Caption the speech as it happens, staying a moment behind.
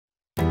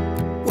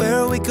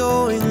we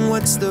going?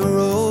 What's the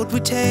road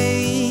we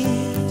take?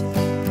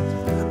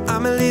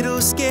 I'm a little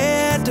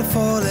scared to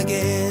fall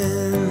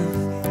again.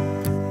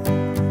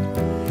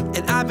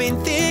 And I've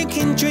been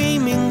thinking,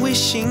 dreaming,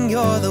 wishing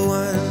you're the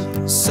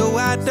one. So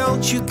why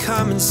don't you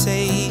come and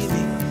save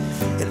me?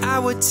 And I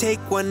would take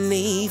one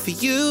knee for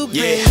you,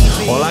 baby.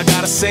 Yeah, all I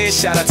gotta say is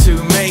shout out to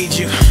who made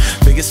you.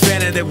 Biggest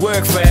fan of that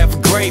work, forever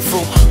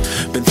grateful.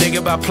 Been thinking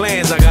about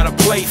plans, I got a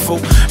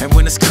playful. And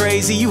when it's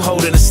crazy, you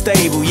holding a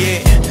stable,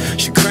 yeah.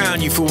 Should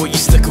crown you for what you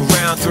stuck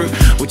around through.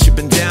 What you've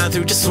been down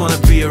through, just wanna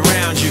be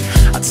around you.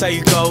 I tell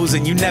you goals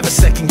and you never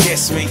second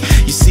guess me.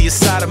 You see a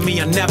side of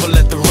me, I never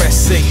let the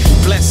rest see.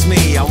 Bless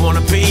me, I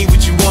wanna be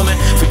with you, woman.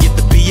 Forget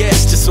the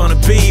BS, just wanna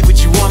be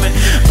with you, woman.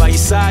 By your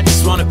side,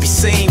 just wanna be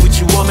seen with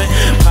you, woman.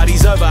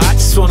 Party's over, I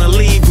just wanna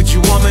leave with you,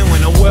 woman.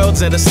 When the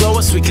world's at the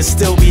slowest, we can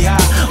still be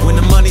high. When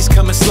the money's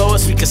coming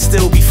slowest, we can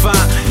still be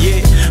fine.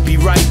 Yeah, be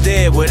right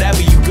there,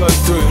 whatever you go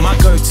through. My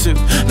go-to,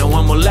 no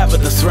one will ever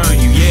dethrone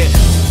you, yeah.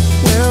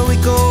 Where are we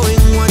going?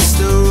 What's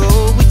the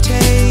road we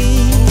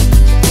take?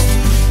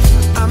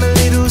 I'm a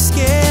little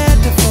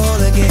scared to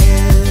fall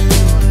again.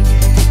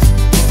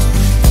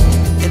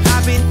 And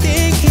I've been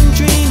thinking,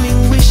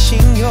 dreaming,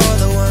 wishing you're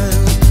the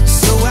one.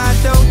 So why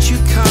don't you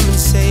come and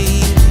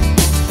save me?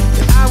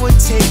 And I would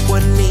take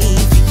one knee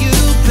for you,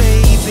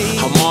 baby.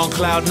 I'm on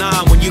cloud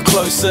 9 when you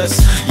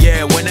closest.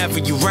 Yeah, whenever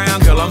you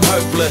round, girl, I'm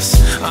hopeless.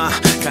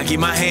 Can't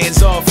keep my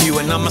hands off you,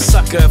 and I'm a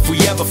sucker if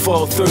we ever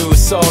fall through.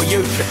 It's all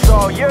you, it's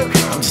all you.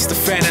 I'm just a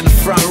fan in the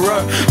front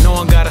row. No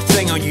one got a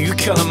thing on you, you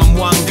kill them in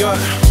one go.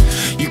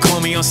 You call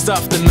me on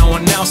stuff that no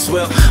one else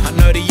will. I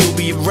know that you'll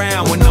be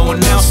around when no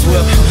one else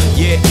will.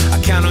 Yeah, I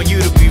count on you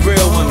to be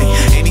real with me.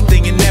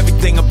 Anything and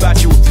everything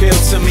about you appeal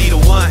to me. The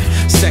one,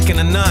 second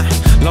to none.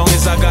 Long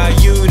as I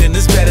got you, then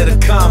it's better to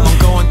come. I'm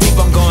going deep,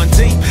 I'm going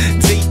deep.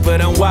 Deeper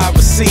than wide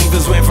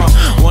receivers. Went from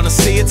wanna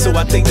see it to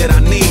I think that I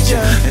need you.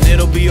 And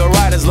it'll be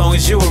alright as long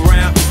as you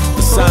around.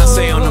 The sign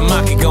say on the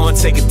market, go and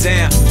take it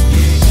down.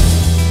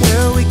 Where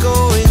are we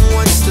going?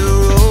 What's the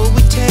road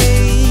we take?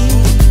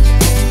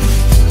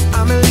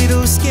 I'm a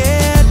little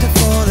scared to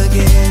fall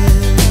again.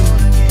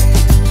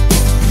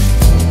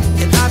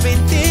 And I've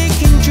been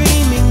thinking,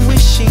 dreaming,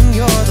 wishing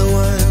you're the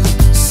one.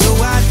 So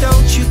why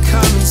don't you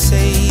come and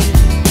save me?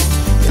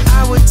 And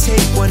I would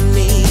take one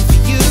knee for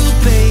you,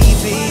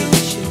 baby.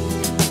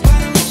 Why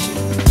don't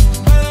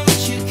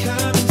you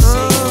come and save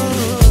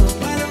me?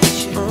 Why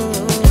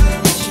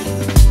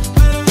don't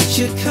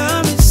you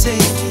come and save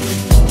me?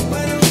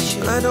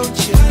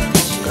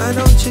 Why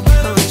don't you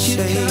come and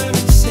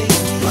save me?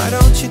 Why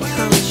don't you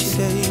come and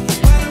save me?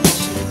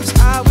 'Cause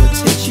I would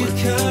take you,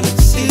 come and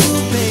save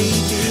you,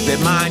 baby. That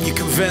mind you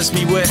convinced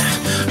me with.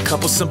 A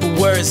couple simple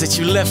words that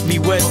you left me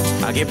with.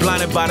 I get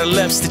blinded by the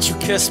lips that you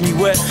kissed me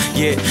with.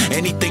 Yeah,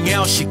 anything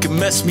else you can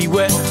mess me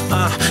with.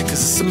 Cause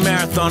it's a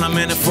marathon, I'm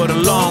in it for the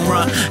long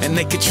run. And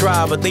they could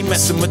try, but they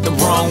messing with the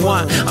wrong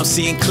one. I'm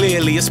seeing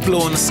clearly, it's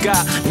blue in the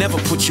sky. Never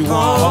put you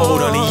on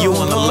hold, only you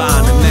on the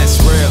line, and that's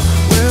real.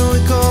 Where we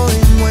go?